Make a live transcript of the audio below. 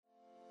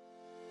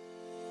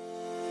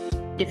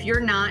If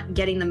you're not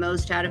getting the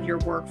most out of your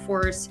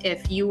workforce,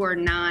 if you are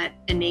not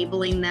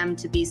enabling them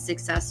to be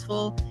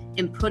successful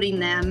and putting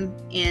them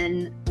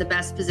in the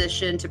best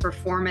position to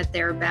perform at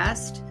their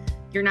best,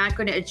 you're not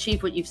going to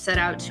achieve what you've set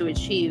out to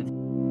achieve.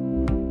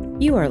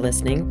 You are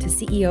listening to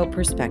CEO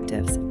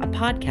Perspectives, a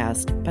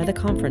podcast by the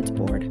Conference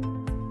Board.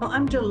 Well,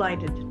 I'm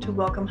delighted to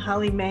welcome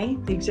Holly May,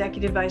 the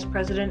Executive Vice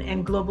President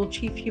and Global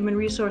Chief Human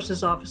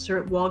Resources Officer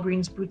at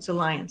Walgreens Boots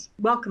Alliance.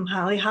 Welcome,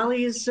 Holly.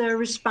 Holly is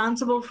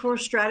responsible for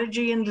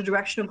strategy and the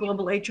direction of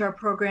global HR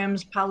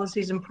programs,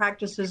 policies, and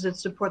practices that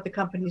support the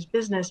company's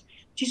business.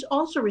 She's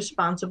also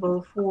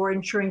responsible for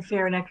ensuring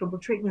fair and equitable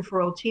treatment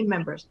for all team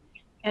members.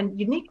 And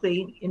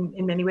uniquely, in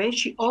many ways,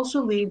 she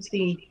also leads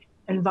the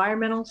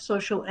environmental,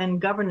 social,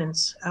 and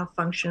governance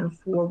function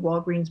for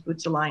Walgreens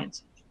Boots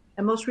Alliance.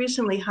 And most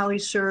recently, Holly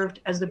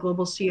served as the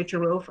global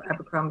CHRO for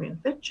Abercrombie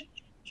 & Fitch.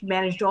 She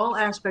managed all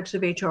aspects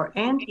of HR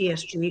and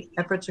ESG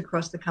efforts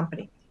across the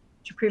company.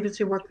 She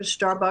previously worked for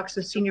Starbucks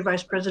as Senior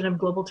Vice President of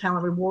Global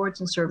Talent Rewards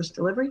and Service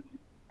Delivery.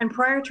 And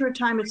prior to her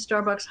time at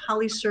Starbucks,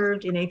 Holly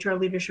served in HR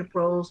leadership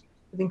roles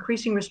with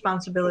increasing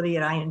responsibility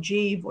at ING,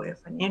 Voya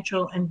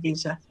Financial, and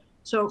Visa.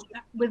 So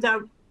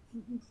without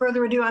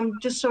further ado, I'm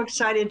just so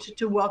excited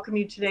to welcome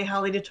you today,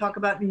 Holly, to talk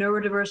about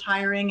neurodiverse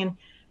hiring and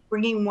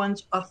bringing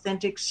one's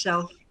authentic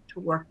self to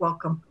work.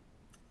 Welcome.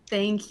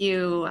 Thank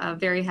you.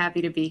 Very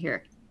happy to be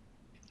here.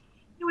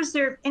 Was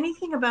there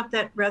anything about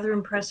that rather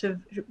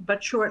impressive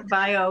but short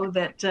bio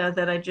that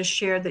I just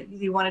shared that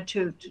you wanted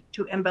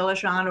to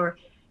embellish on,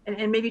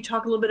 and maybe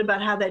talk a little bit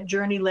about how that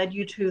journey led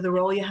you to the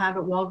role you have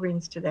at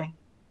Walgreens today?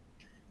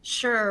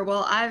 Sure.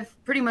 Well, I've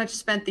pretty much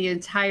spent the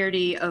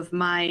entirety of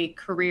my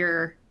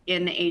career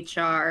in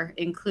HR,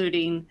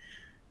 including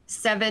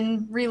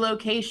 7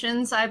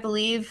 relocations, I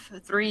believe,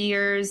 3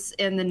 years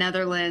in the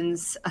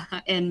Netherlands,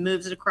 and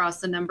moves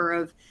across a number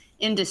of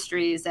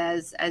industries,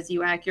 as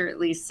you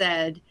accurately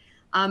said.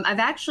 I've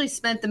actually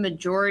spent the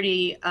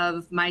majority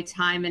of my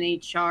time in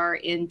HR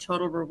in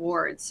total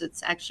rewards.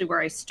 It's actually where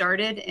I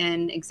started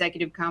in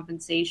executive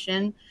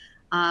compensation,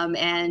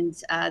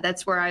 and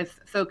that's where I've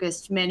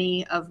focused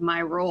many of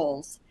my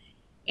roles.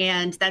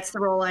 And that's the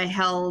role I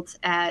held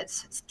at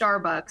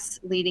Starbucks,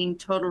 leading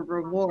total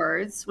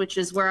rewards, which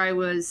is where I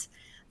was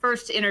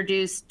first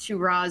introduced to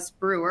Roz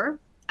Brewer,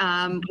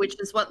 which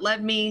is what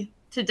led me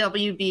to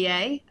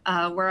WBA,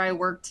 where I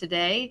work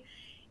today.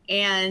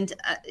 And,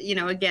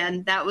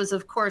 again, that was,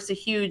 of course, a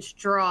huge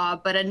draw,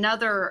 but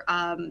another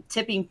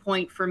tipping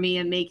point for me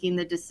in making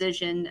the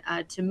decision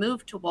to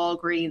move to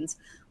Walgreens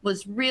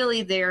was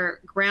really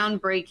their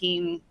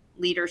groundbreaking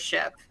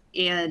leadership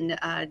in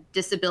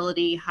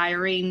disability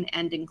hiring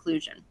and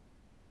inclusion.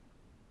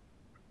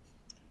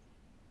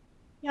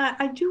 Yeah,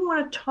 I do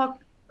want to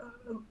talk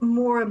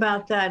more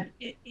about that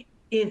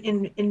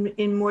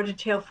in more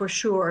detail for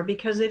sure,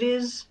 because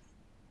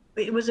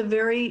it was a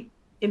very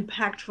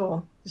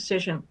impactful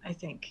decision, I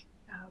think,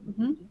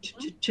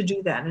 to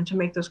do that and to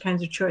make those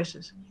kinds of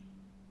choices.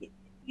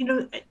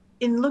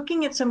 In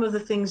looking at some of the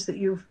things that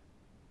you've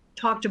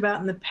talked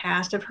about in the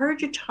past, I've heard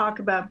you talk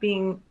about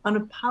being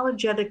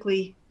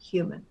unapologetically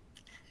human.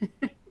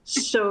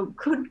 So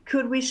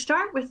could we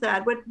start with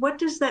that? What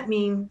does that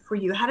mean for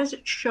you? How does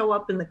it show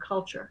up in the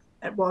culture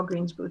at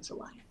Walgreens Boots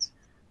Alliance?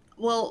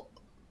 Well,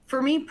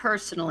 for me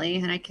personally,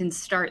 and I can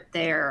start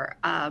there,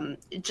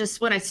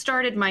 just when I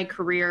started my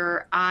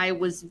career, I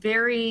was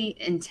very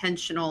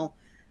intentional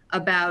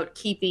about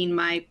keeping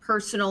my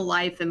personal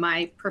life and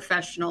my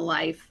professional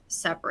life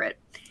separate.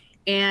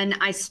 And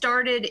I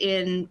started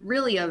in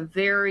really a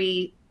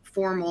very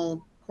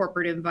formal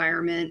corporate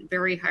environment,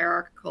 very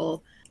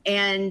hierarchical.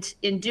 And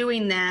in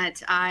doing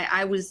that,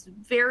 I was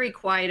very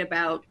quiet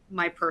about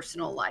my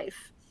personal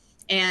life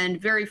and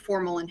very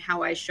formal in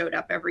how I showed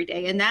up every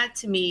day. And that,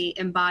 to me,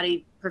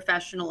 embodied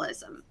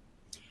professionalism.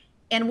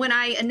 And when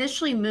I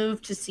initially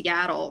moved to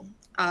Seattle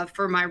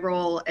for my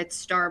role at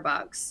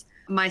Starbucks,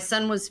 my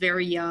son was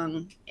very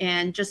young.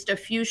 And just a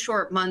few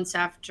short months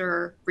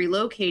after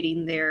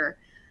relocating there,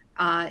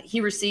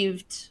 he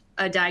received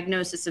a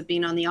diagnosis of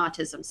being on the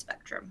autism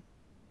spectrum.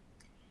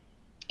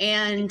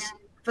 And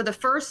for the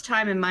first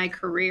time in my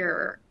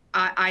career,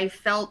 I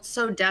felt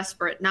so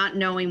desperate, not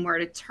knowing where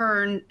to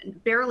turn,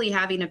 barely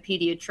having a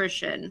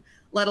pediatrician,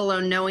 let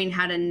alone knowing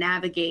how to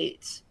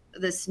navigate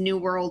this new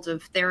world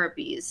of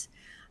therapies.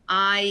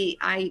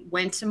 I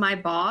went to my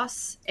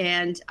boss,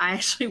 and I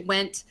actually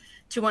went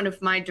to one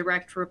of my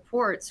direct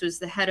reports, who's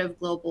the head of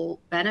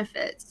global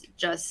benefits,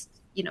 just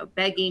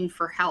begging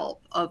for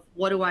help of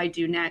what do I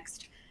do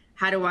next?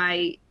 How do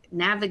I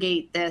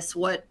navigate this?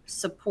 What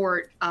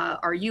support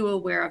are you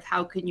aware of?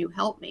 How can you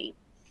help me?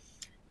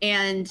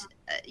 And,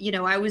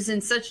 I was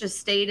in such a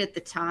state at the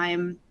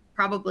time,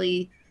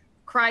 probably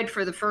cried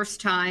for the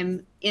first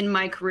time in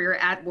my career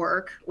at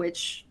work,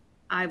 which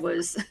I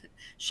was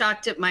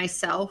shocked at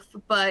myself.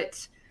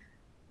 But,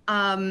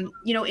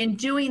 in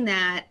doing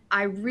that,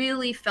 I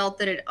really felt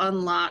that it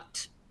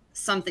unlocked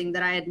something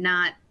that I had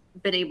not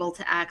been able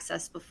to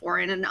access before,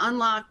 and it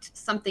unlocked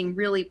something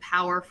really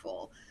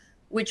powerful,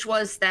 which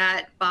was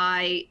that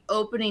by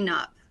opening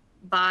up,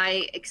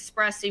 by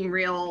expressing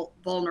real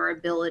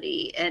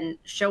vulnerability and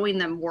showing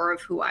them more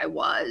of who I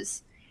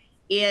was,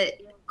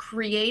 it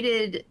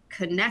created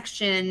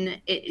connection.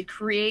 It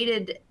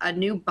created a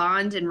new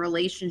bond and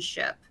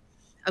relationship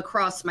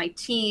across my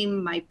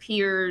team, my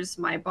peers,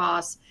 my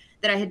boss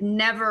that I had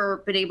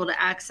never been able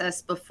to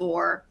access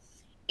before.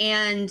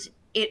 And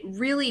it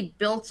really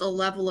built a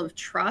level of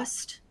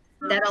trust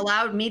that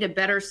allowed me to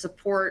better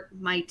support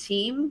my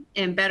team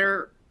and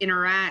better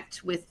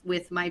interact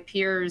with my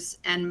peers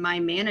and my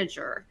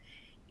manager.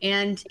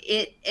 And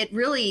it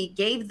really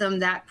gave them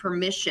that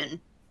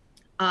permission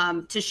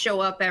to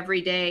show up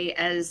every day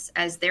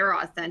as their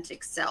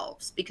authentic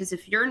selves. Because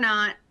if you're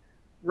not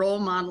role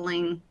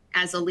modeling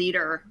as a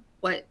leader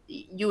what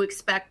you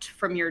expect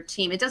from your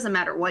team, it doesn't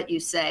matter what you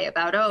say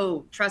about,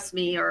 oh, trust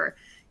me, or,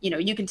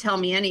 you can tell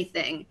me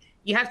anything.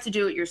 You have to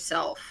do it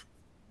yourself.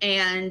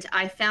 And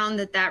I found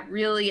that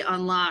really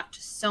unlocked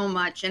so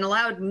much and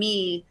allowed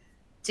me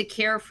to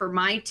care for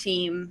my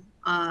team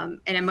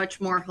in a much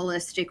more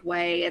holistic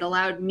way. It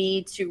allowed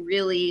me to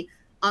really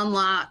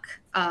unlock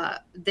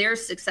their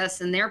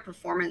success and their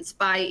performance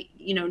by,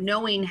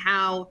 knowing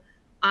how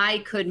I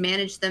could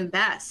manage them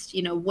best,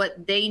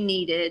 what they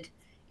needed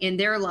in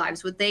their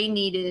lives, what they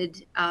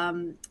needed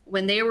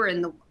when they were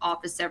in the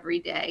office every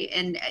day.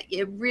 And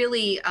it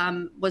really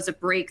was a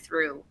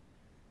breakthrough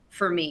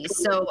for me.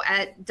 So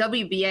at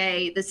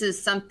WBA, this is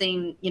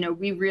something,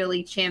 we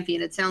really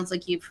champion. It sounds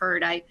like you've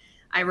heard,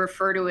 I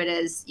refer to it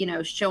as,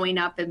 showing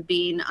up and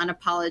being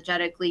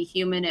unapologetically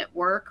human at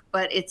work,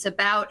 but it's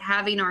about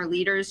having our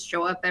leaders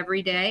show up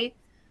every day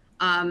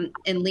and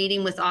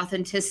leading with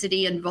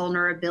authenticity and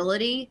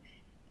vulnerability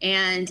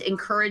and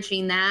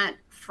encouraging that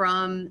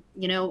from,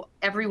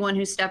 everyone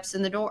who steps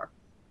in the door.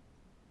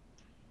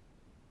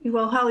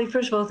 Well, Holly,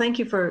 first of all, thank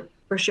you for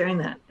sharing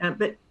that.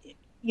 But,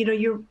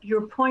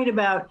 your point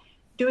about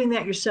doing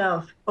that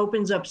yourself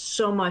opens up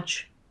so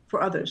much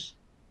for others.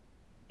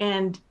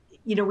 And,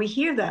 we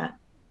hear that,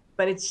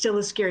 but it's still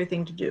a scary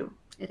thing to do.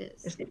 It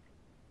is. It's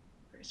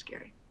very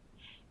scary.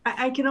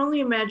 I can only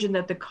imagine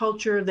that the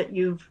culture that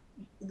you've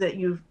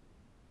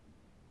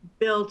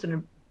built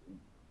and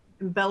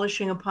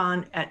embellishing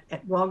upon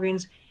at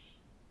Walgreens,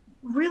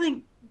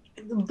 really,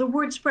 the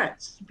word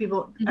spreads.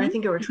 People, I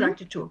think, are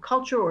attracted to a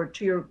culture, or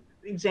to your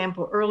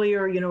example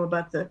earlier,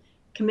 about the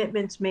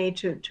commitments made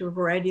to a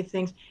variety of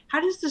things.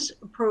 How does this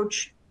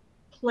approach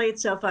play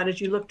itself out as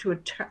you look to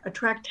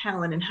attract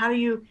talent, and how do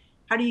you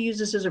use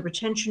this as a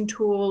retention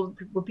tool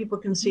where people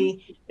can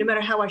see, no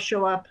matter how I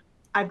show up,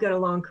 I've got a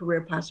long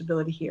career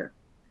possibility here?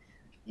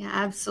 Yeah,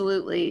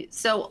 absolutely.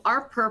 So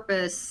our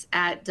purpose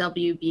at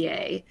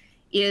WBA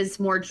is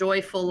more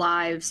joyful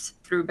lives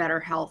through better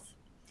health.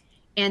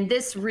 And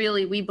this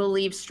really, we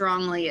believe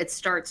strongly, it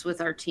starts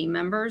with our team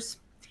members.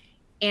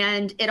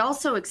 And it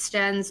also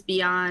extends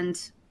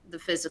beyond the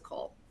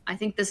physical. I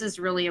think this is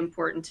really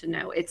important to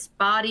know. It's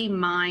body,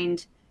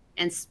 mind,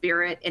 and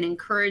spirit, and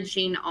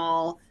encouraging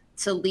all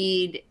to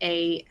lead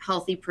a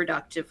healthy,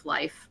 productive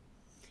life.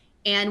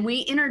 And we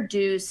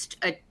introduced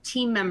a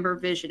team member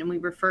vision, and we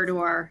refer to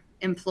our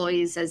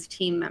employees as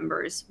team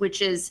members,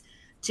 which is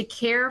to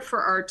care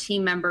for our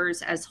team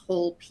members as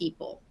whole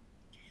people.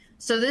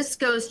 So this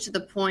goes to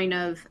the point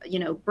of,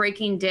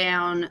 breaking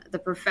down the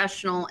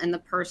professional and the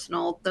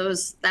personal.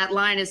 That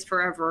line is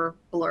forever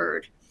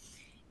blurred.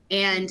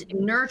 And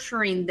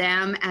nurturing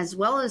them as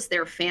well as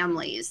their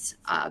families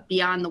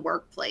beyond the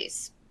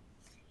workplace.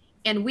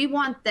 And we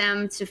want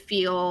them to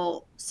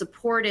feel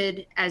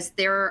supported as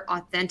their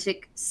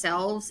authentic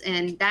selves.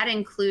 And that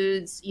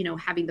includes,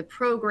 having the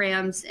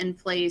programs in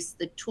place,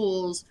 the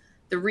tools,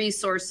 the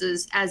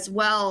resources, as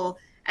well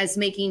as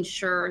making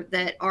sure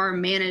that our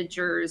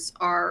managers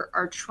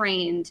are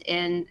trained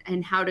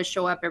in how to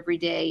show up every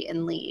day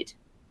and lead.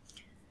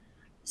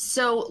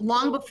 So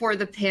long before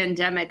the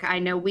pandemic, I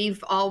know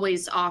we've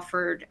always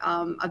offered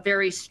a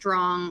very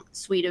strong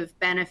suite of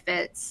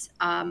benefits,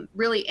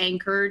 really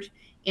anchored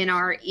in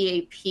our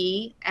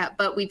EAP,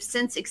 but we've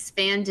since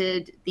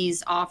expanded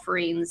these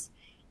offerings.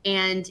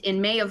 And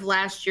in May of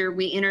last year,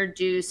 we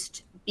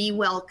introduced Be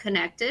Well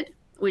Connected,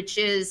 which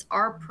is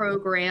our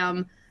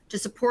program to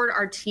support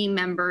our team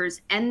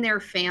members and their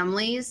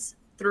families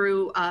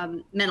through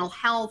mental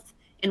health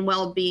and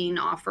well-being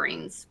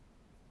offerings.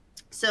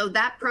 So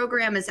that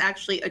program is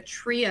actually a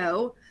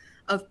trio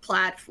of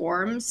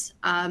platforms.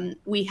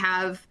 We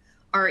have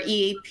our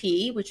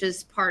EAP, which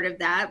is part of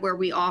that, where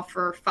we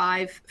offer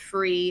 5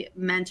 free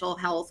mental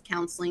health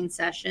counseling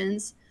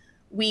sessions.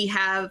 We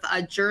have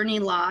a Journey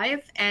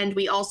Live, and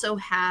we also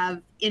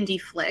have Indie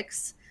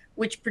Flicks,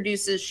 which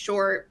produces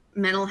short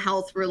mental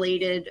health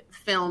related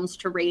films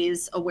to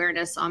raise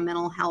awareness on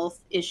mental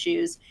health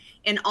issues.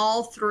 And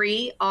all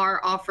 3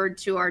 are offered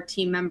to our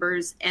team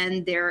members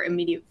and their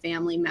immediate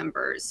family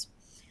members.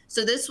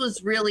 So this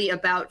was really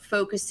about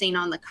focusing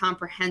on the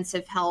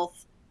comprehensive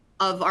health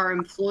of our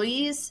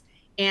employees.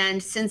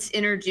 And since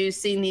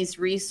introducing these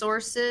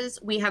resources,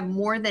 we have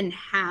more than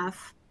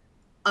half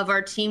of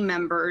our team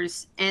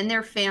members and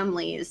their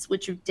families,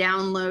 which have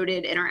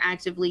downloaded and are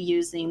actively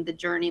using the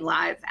Journey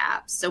Live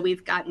app. So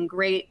we've gotten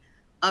great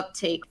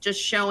uptake,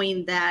 just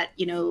showing that,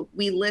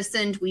 we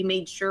listened, we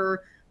made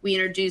sure we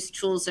introduced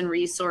tools and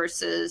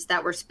resources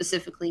that were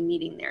specifically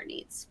meeting their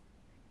needs.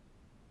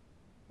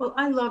 Well,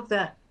 I love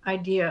that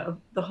idea of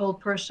the whole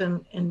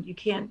person, and you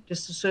can't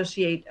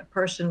disassociate a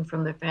person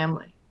from their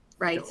family,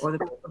 Right. or the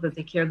people that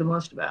they care the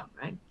most about,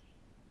 right?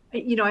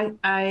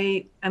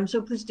 I'm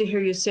so pleased to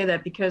hear you say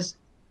that, because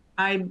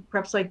I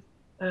perhaps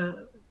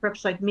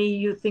like me,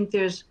 you think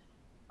there's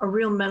a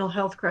real mental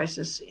health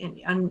crisis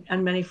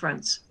on many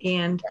fronts,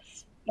 and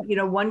Yes.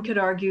 One could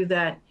argue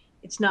that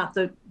it's not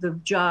the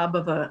job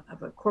of a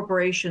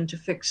corporation to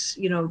fix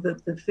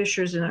the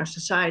fissures in our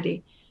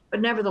society,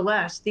 but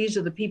nevertheless, these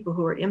are the people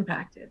who are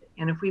impacted,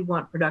 and if we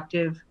want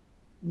productive,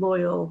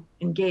 loyal,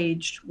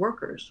 engaged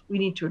workers, we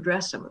need to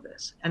address some of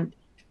this. And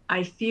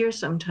I fear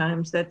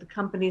sometimes that the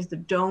companies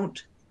that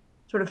don't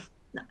sort of,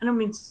 I don't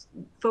mean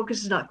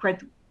focus is not quite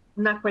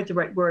the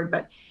right word,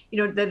 but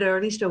that are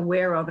at least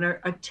aware of and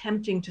are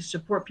attempting to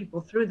support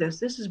people through this.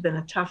 This has been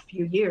a tough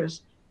few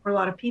years for a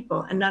lot of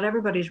people, and not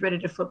everybody's ready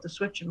to flip the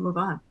switch and move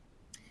on.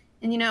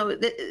 And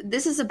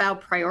this is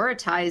about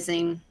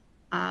prioritizing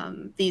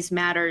these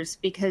matters,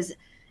 because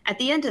at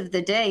the end of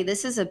the day,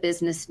 this is a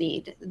business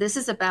need. This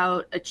is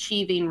about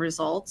achieving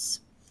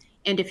results.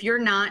 And if you're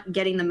not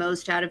getting the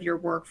most out of your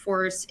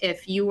workforce,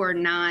 if you are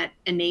not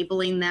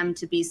enabling them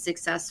to be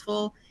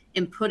successful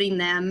and putting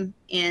them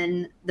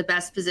in the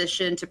best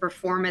position to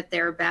perform at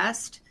their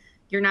best,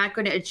 you're not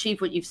going to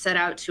achieve what you've set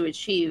out to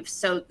achieve.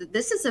 So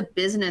this is a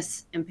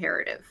business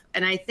imperative.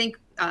 And I think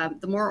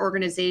the more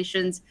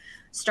organizations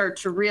start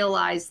to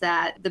realize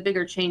that, the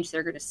bigger change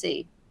they're going to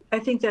see. I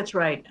think that's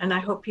right. And I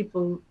hope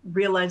people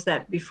realize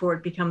that before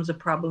it becomes a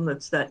problem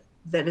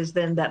that is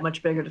then that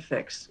much bigger to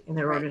fix in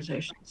their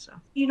organizations. So,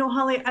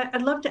 Holly,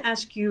 I'd love to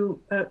ask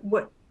you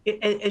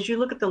as you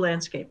look at the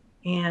landscape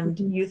and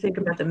you think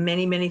about the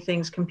many, many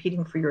things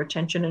competing for your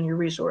attention and your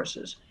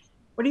resources,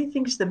 what do you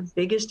think is the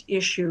biggest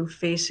issue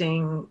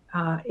facing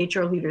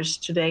HR leaders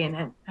today,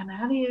 and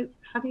how do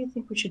you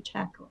think we should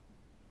tackle it?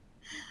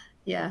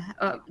 Yeah,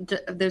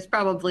 there's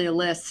probably a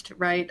list,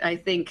 right? I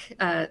think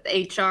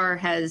HR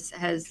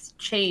has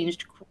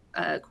changed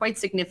quite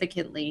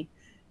significantly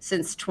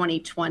since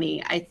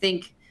 2020. I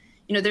think,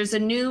 there's a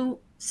new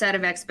set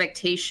of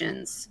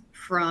expectations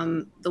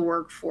from the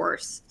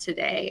workforce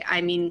today.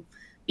 I mean,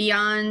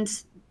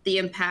 beyond the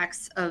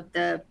impacts of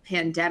the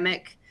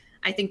pandemic,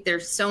 I think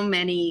there's so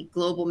many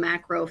global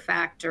macro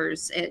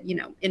factors,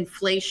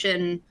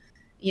 inflation,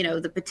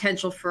 the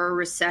potential for a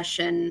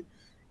recession,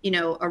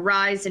 a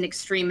rise in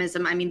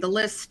extremism. I mean, the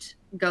list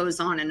goes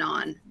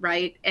on,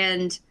 right?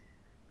 And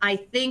I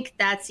think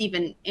that's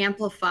even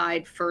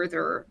amplified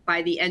further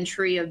by the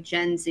entry of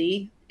Gen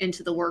Z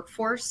into the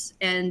workforce.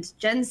 And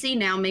Gen Z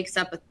now makes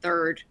up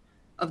 1/3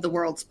 of the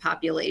world's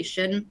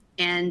population,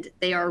 and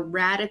they are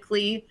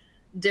radically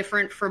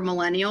different from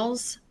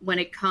millennials when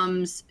it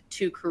comes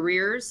to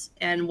careers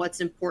and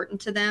what's important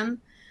to them.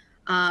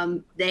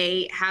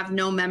 They have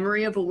no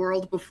memory of a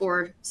world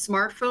before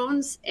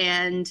smartphones,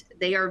 and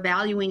they are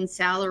valuing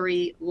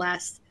salary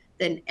less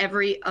than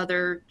every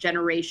other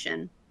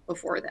generation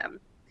before them.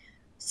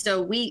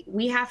 So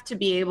we have to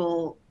be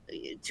able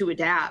to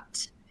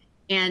adapt.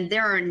 And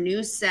there are a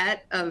new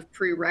set of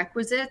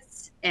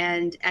prerequisites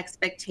and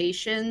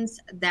expectations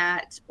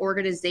that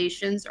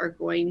organizations are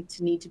going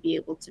to need to be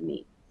able to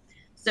meet.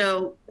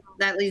 So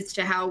that leads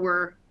to how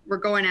we're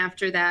going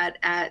after that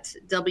at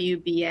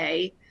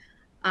WBA.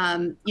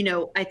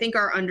 I think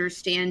our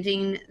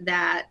understanding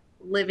that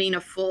living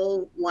a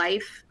full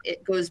life,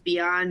 it goes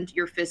beyond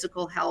your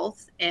physical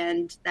health,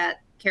 and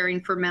that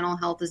caring for mental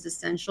health is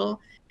essential,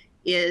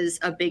 is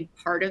a big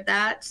part of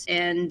that.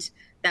 And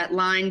that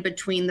line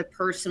between the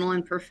personal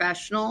and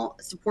professional,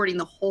 supporting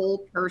the whole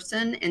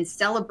person and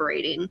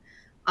celebrating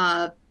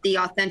the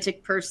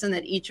authentic person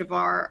that each of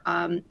our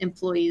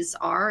employees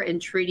are, and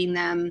treating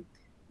them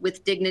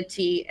with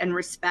dignity and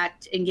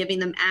respect, and giving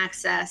them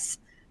access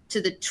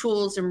to the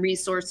tools and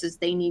resources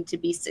they need to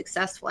be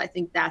successful. I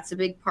think that's a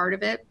big part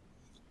of it.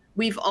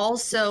 We've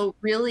also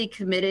really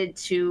committed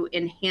to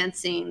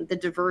enhancing the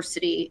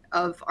diversity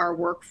of our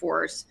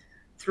workforce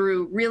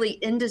through really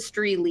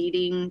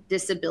industry-leading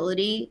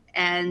disability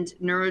and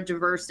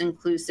neurodiverse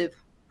inclusive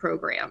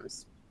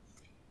programs.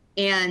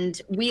 And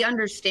we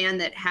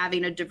understand that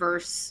having a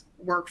diverse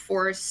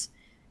workforce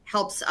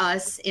helps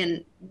us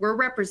we're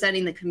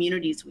representing the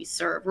communities we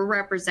serve. We're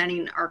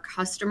representing our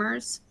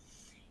customers.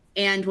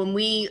 And when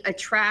we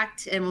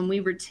attract and when we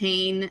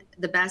retain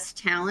the best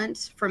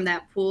talent from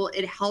that pool,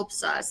 it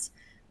helps us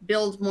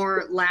build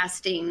more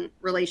lasting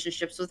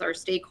relationships with our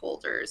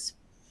stakeholders.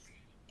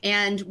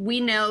 And we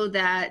know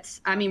that,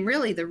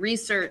 really the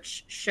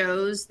research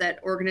shows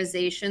that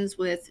organizations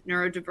with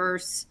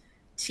neurodiverse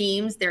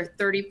teams, they're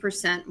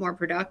 30% more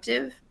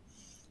productive.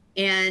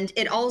 And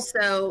it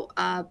also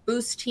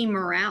boosts team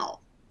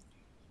morale.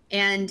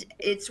 And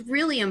it's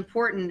really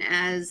important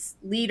as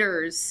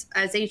leaders,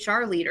 as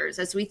HR leaders,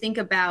 as we think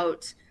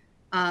about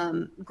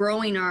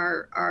growing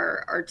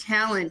our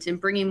talent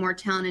and bringing more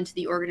talent into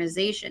the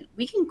organization,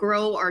 we can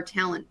grow our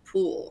talent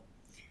pool.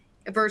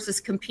 versus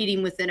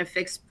competing within a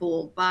fixed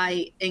pool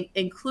by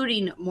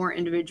including more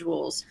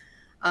individuals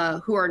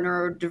who are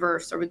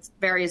neurodiverse or with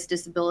various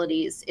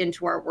disabilities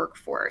into our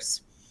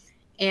workforce.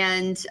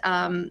 And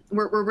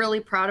we're really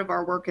proud of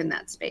our work in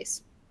that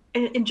space.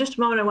 In just a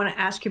moment, I want to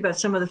ask you about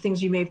some of the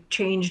things you may have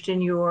changed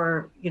in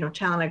your,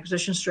 talent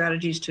acquisition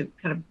strategies to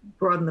kind of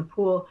broaden the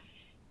pool.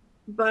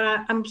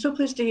 But I'm so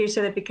pleased to hear you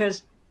say that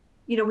because,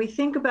 we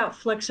think about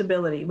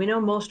flexibility. We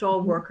know most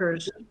all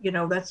workers,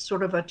 that's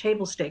sort of a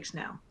table stakes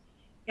now.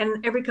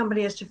 And every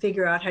company has to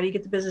figure out how do you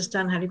get the business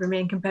done, how do you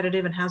remain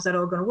competitive, and how's that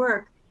all going to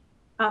work?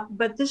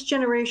 But this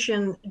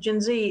generation, Gen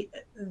Z,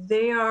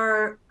 they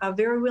are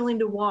very willing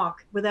to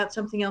walk without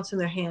something else in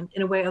their hand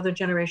in a way other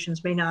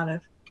generations may not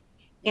have.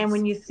 And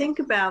when you think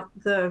about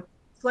the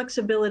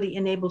flexibility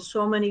enables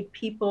so many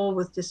people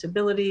with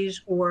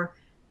disabilities or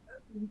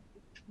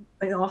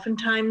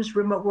oftentimes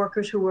remote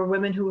workers who were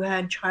women who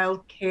had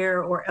child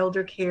care or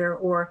elder care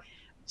or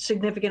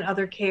significant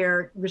other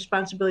care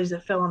responsibilities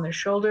that fell on their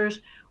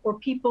shoulders, or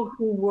people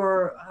who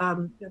were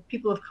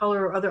people of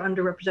color or other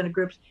underrepresented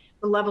groups,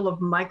 the level of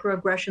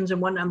microaggressions and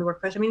whatnot in the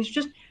workplace. I mean,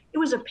 it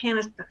was a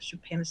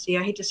panacea.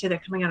 I hate to say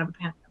that coming out of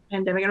a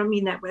pandemic. I don't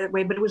mean that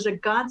way, but it was a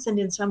godsend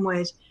in some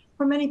ways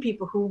for many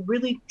people who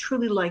really,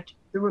 truly liked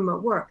the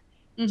remote work.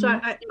 Mm-hmm. So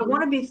I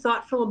want to be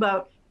thoughtful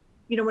about,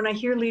 when I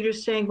hear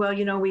leaders saying, well,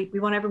 we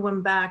want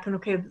everyone back, and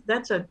okay,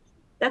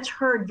 that's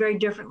heard very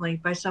differently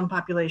by some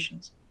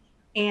populations.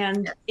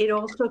 And it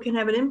also can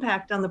have an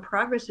impact on the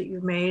progress that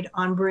you've made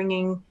on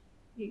bringing,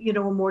 a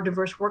more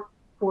diverse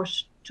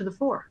workforce to the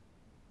fore.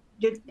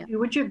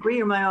 Would you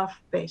agree, or am I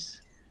off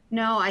base?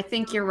 No, I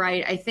think you're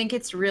right. I think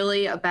it's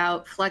really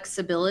about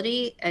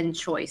flexibility and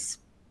choice.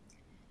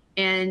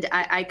 And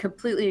I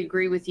completely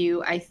agree with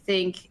you. I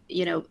think,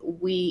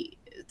 we,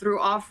 through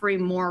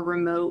offering more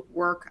remote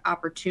work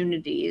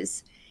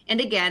opportunities, and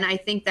again, I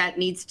think that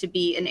needs to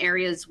be in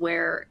areas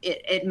where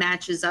it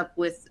matches up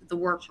with the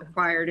work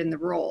required in the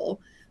role.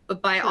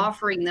 But by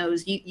offering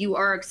those, you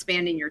are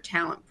expanding your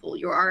talent pool.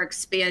 You are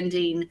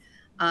expanding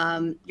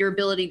your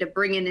ability to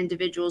bring in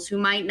individuals who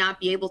might not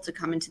be able to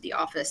come into the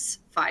office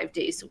 5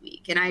 days a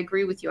week. And I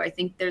agree with you. I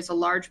think there's a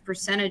large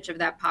percentage of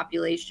that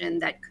population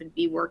that could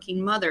be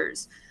working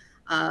mothers,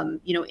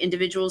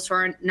 individuals who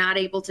are not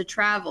able to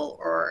travel,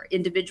 or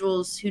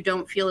individuals who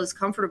don't feel as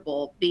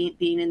comfortable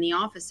being in the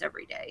office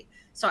every day.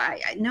 So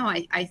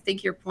I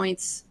think your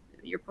points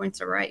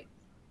are right.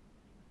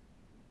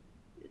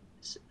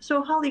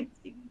 So Holly,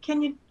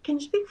 can you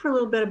speak for a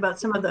little bit about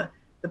some of the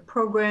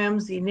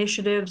programs, the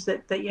initiatives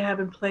that you have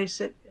in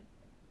place at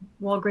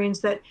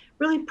Walgreens that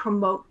really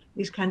promote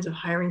these kinds of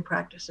hiring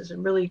practices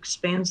and really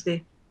expands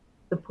the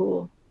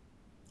pool?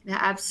 Yeah,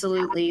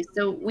 absolutely.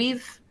 So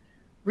we've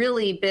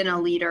really been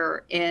a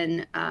leader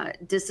in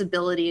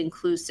disability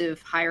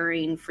inclusive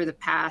hiring for the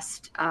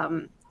past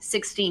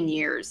 16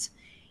 years.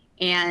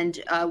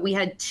 And we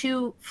had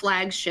two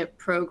flagship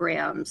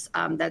programs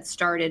that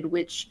started,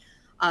 which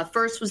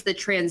first was the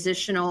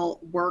Transitional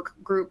Work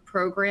Group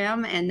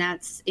Program, and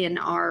that's in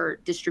our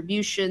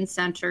distribution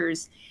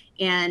centers,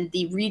 and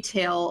the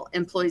Retail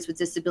Employees with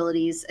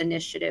Disabilities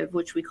Initiative,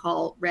 which we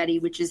call READY,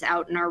 which is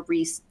out in our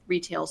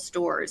retail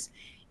stores.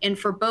 And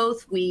for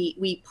both,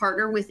 we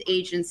partner with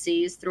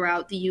agencies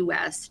throughout the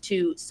U.S.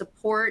 to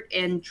support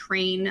and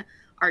train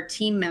our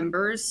team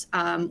members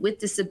with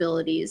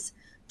disabilities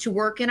to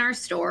work in our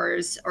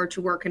stores or to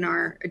work in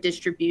our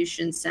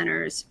distribution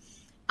centers.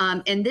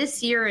 And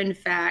this year, in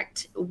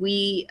fact,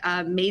 we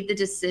made the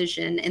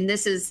decision, and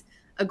this is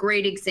a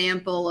great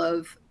example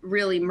of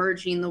really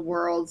merging the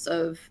worlds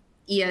of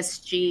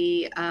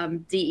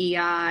ESG,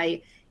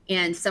 DEI,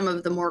 and some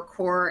of the more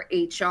core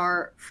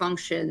HR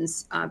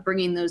functions,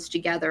 bringing those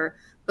together.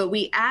 But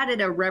we added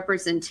a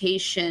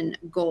representation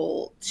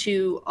goal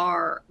to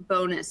our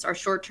bonus, our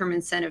short-term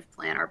incentive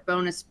plan, our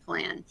bonus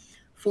plan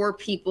for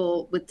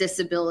people with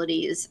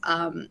disabilities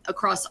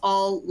across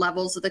all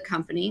levels of the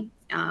company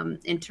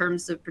in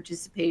terms of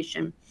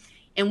participation.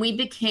 And we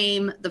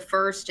became the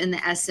first in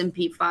the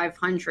S&P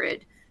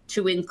 500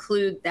 to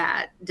include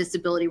that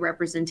disability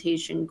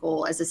representation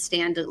goal as a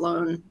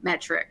standalone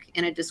metric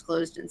in a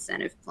disclosed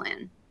incentive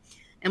plan.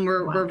 And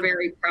we're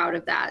very proud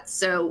of that.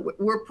 So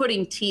we're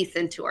putting teeth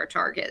into our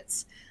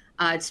targets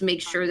to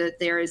make sure that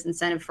there is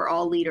incentive for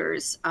all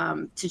leaders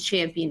to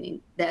championing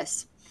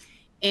this.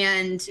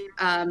 And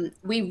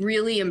we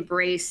really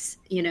embrace,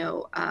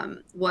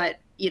 what,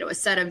 a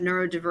set of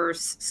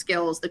neurodiverse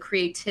skills, the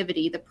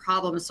creativity, the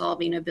problem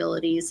solving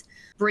abilities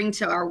bring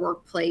to our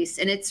workplace.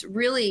 And it's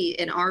really,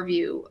 in our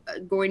view,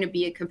 going to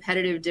be a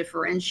competitive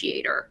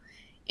differentiator.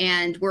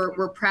 And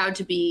we're proud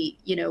to be,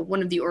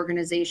 one of the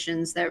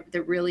organizations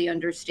that really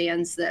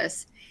understands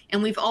this.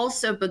 And we've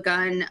also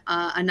begun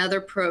another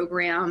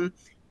program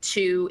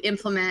to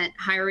implement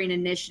hiring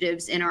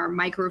initiatives in our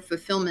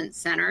micro-fulfillment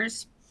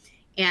centers.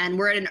 And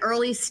we're at an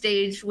early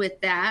stage with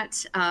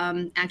that,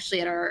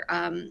 actually at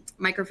our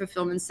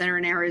micro-fulfillment center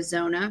in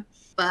Arizona.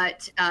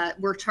 But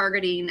we're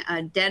targeting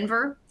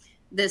Denver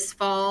this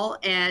fall,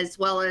 as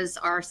well as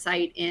our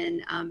site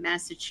in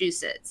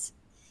Massachusetts.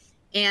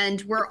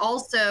 And we're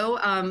also,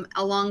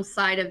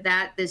 alongside of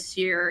that this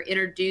year,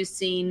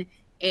 introducing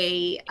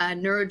a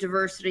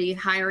neurodiversity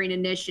hiring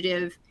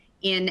initiative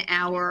in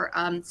our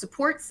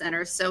support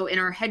center. So in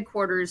our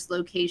headquarters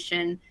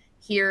location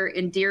here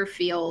in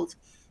Deerfield.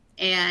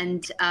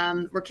 And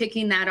we're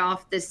kicking that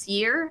off this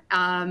year.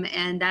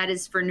 And that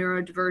is for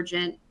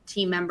neurodivergent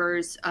team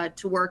members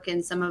to work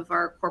in some of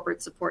our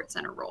corporate support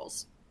center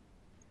roles.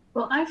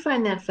 Well, I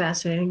find that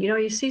fascinating.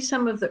 You see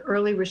some of the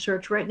early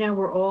research right now.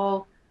 We're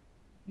all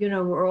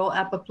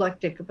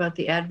apoplectic about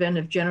the advent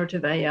of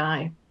generative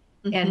AI.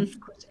 Mm-hmm. And of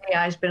course,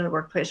 AI has been in the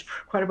workplace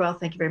for quite a while.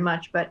 Thank you very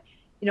much. But,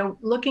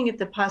 looking at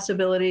the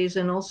possibilities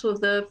and also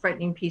the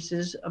frightening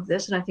pieces of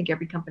this, and I think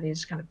every company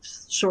is kind of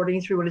sorting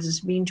through what does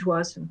this mean to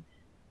us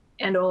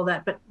and all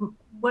that. But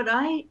what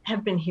I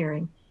have been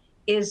hearing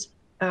is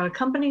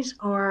companies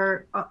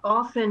are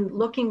often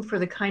looking for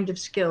the kind of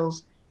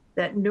skills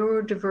that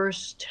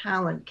neurodiverse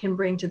talent can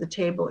bring to the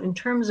table in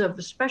terms of,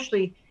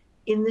 especially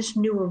in this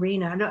new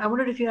arena. I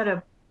wondered if you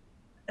had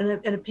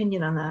an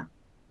opinion on that.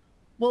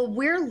 Well,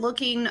 we're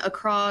looking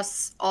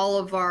across all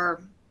of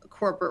our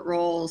corporate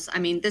roles. I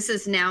mean, this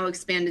is now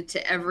expanded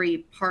to every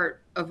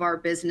part of our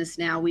business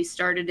now. We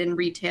started in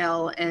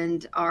retail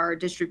and our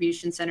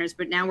distribution centers,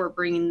 but now we're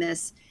bringing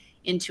this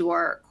into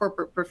our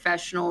corporate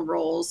professional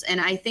roles.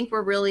 And I think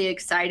we're really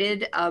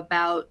excited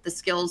about the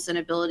skills and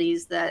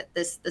abilities that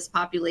this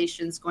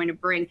population is going to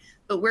bring.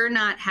 But we're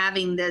not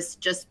having this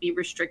just be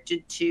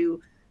restricted to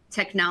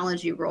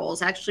technology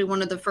roles. Actually,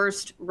 one of the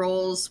first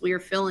roles we are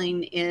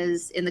filling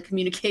is in the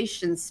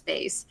communications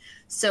space.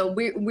 So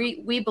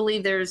we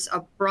believe there's a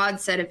broad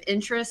set of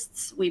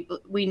interests.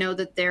 We know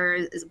that there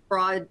is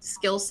broad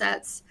skill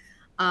sets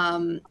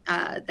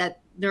that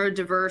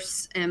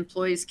neurodiverse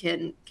employees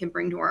can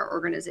bring to our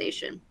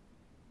organization.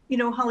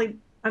 Holly,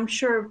 I'm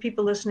sure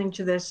people listening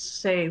to this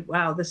say,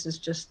 wow, this is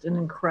just an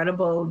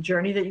incredible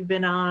journey that you've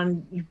been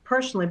on, you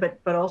personally,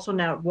 but also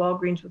now at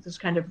Walgreens with this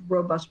kind of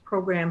robust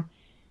program.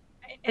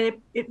 And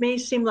it may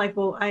seem like,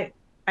 well,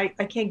 I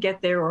can't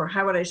get there, or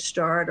how would I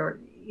start? Or,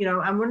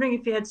 I'm wondering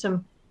if you had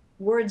some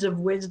words of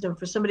wisdom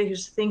for somebody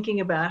who's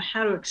thinking about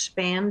how to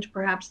expand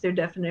perhaps their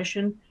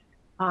definition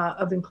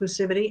of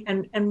inclusivity,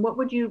 and what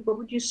would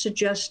you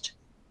suggest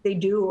they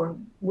do, or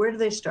where do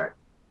they start?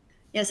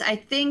 Yes, I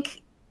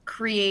think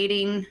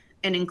creating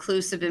an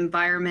inclusive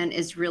environment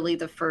is really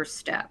the first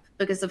step,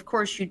 because of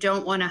course you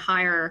don't want to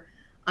hire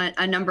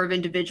a number of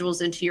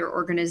individuals into your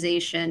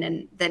organization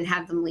and then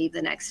have them leave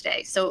the next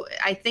day. So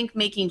I think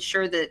making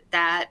sure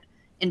that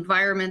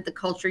environment, the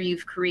culture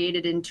you've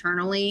created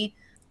internally,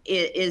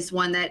 is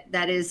one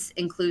that is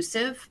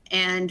inclusive.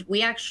 And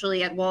we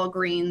actually at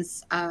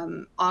Walgreens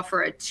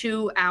offer a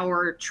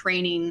 2-hour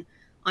training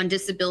on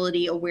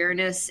disability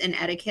awareness and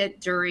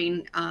etiquette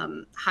during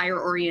higher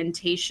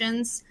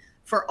orientations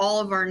for all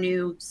of our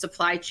new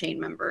supply chain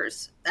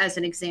members, as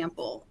an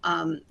example,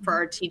 for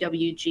our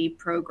TWG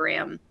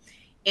program.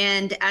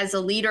 And as a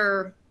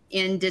leader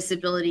in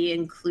disability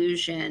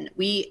inclusion,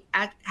 we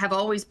have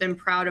always been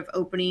proud of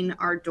opening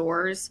our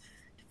doors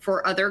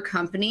for other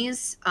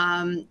companies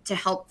to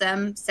help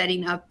them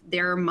setting up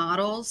their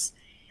models.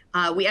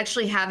 We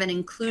actually have an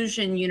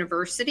inclusion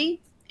university,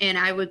 and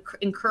I would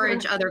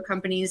encourage other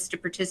companies to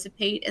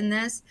participate in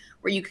this,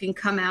 where you can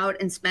come out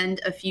and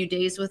spend a few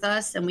days with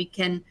us and we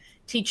can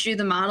teach you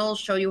the model,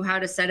 show you how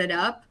to set it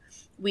up.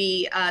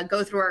 We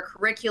go through our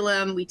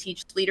curriculum, we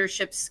teach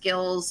leadership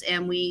skills,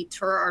 and we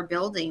tour our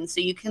building so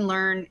you can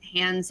learn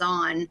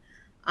hands-on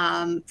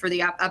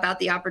about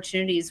the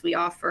opportunities we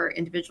offer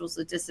individuals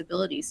with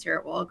disabilities here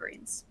at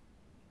Walgreens.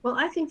 Well,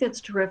 I think that's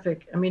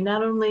terrific. I mean,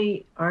 not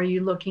only are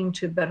you looking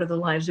to better the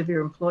lives of your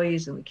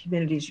employees and the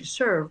communities you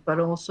serve, but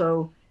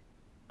also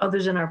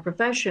others in our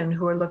profession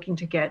who are looking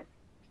to get,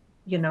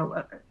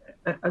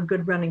 a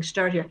good running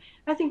start here.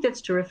 I think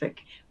that's terrific.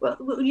 Well,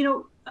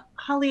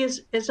 Holly,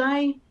 as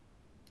I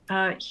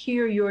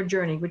hear your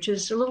journey, which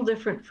is a little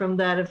different from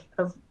that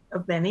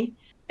of many.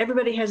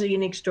 Everybody has a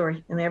unique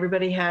story, and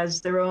everybody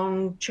has their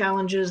own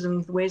challenges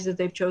and the ways that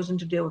they've chosen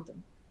to deal with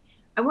them.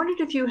 I wondered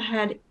if you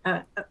had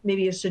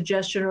maybe a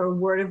suggestion or a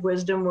word of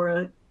wisdom, or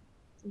a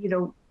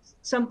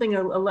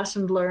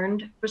lesson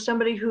learned for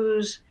somebody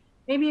who's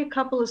maybe a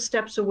couple of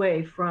steps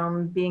away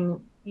from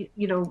being,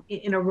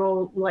 in a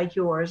role like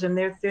yours, and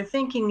they're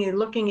thinking, they're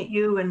looking at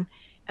you and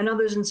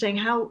others and saying,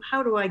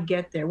 how do I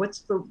get there?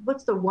 What's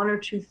the one or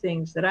two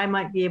things that I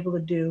might be able to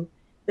do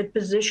that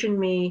position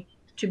me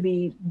to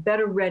be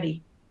better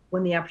ready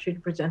when the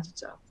opportunity presents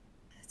itself?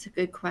 That's a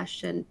good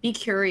question. Be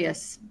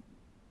curious.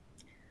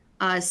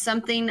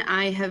 Something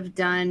I have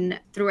done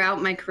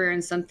throughout my career,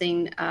 and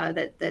something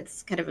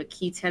that's kind of a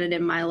key tenet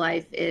in my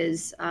life,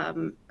 is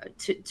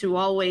to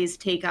always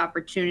take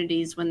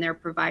opportunities when they're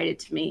provided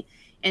to me.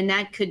 And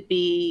that could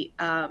be,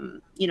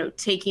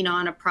 taking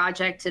on a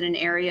project in an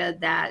area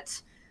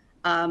that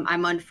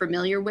I'm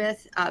unfamiliar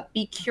with.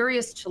 Be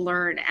curious to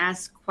learn,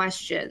 ask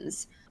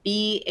questions,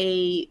 be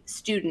a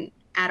student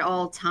at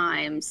all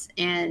times,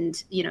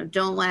 and,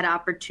 don't let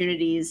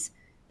opportunities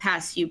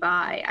pass you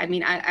by. I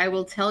mean, I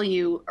will tell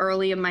you,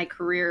 early in my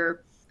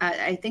career,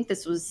 I think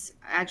this was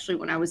actually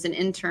when I was an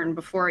intern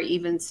before I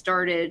even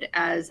started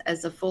as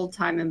a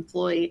full-time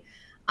employee.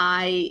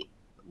 I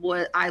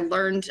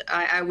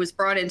I was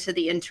brought into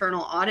the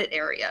internal audit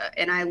area,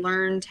 and I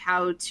learned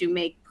how to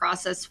make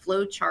process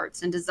flow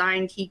charts and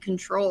design key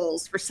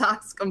controls for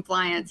SOX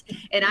compliance.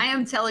 And I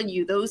am telling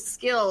you, those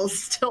skills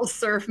still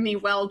serve me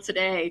well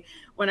today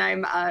when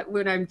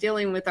I'm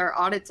dealing with our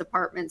audit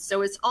department.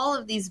 So it's all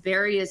of these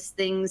various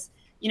things,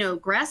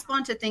 grasp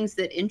onto things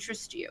that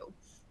interest you.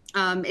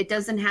 It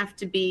doesn't have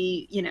to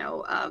be,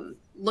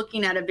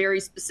 looking at a very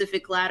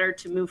specific ladder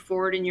to move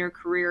forward in your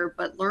career,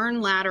 but learn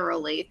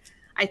laterally.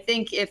 I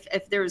think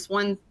if there's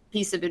one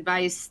piece of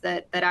advice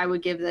that I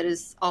would give that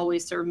has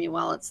always served me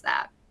well, it's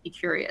that. Be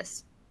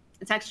curious.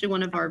 It's actually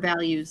one of our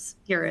values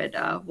here at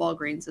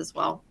Walgreens as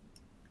well.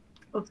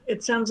 Well,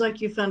 it sounds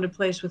like you found a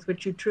place with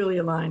which you truly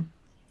align.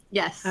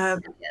 Yes.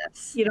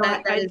 Yes.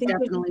 That I is think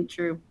definitely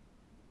true.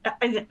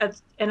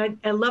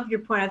 I love your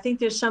point. I think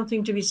there's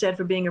something to be said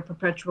for being a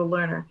perpetual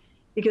learner,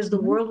 because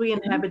the world we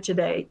inhabit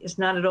today is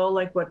not at all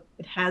like what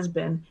it has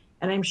been.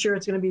 And I'm sure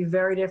it's going to be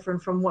very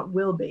different from what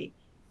will be.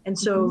 And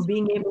so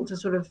being able to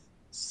sort of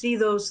see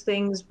those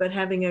things, but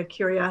having a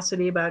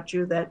curiosity about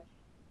you that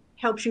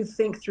helps you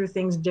think through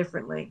things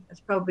differently. It's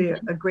probably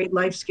a great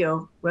life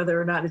skill,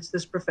 whether or not it's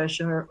this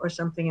profession or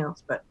something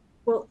else. But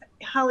well,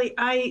 Holly,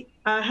 I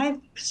have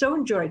so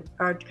enjoyed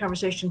our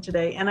conversation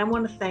today, and I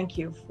want to thank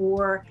you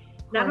for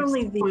not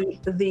only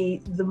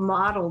the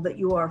model that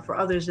you are for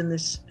others in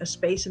this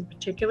space in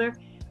particular,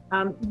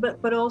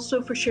 but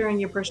also for sharing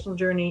your personal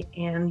journey.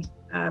 And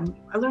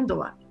I learned a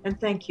lot. And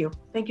thank you.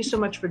 Thank you so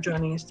much for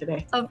joining us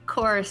today. Of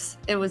course.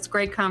 It was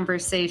great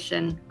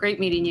conversation. Great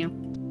meeting you.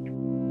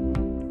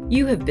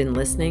 You have been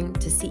listening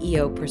to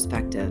CEO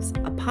Perspectives,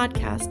 a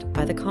podcast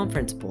by the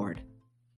Conference Board.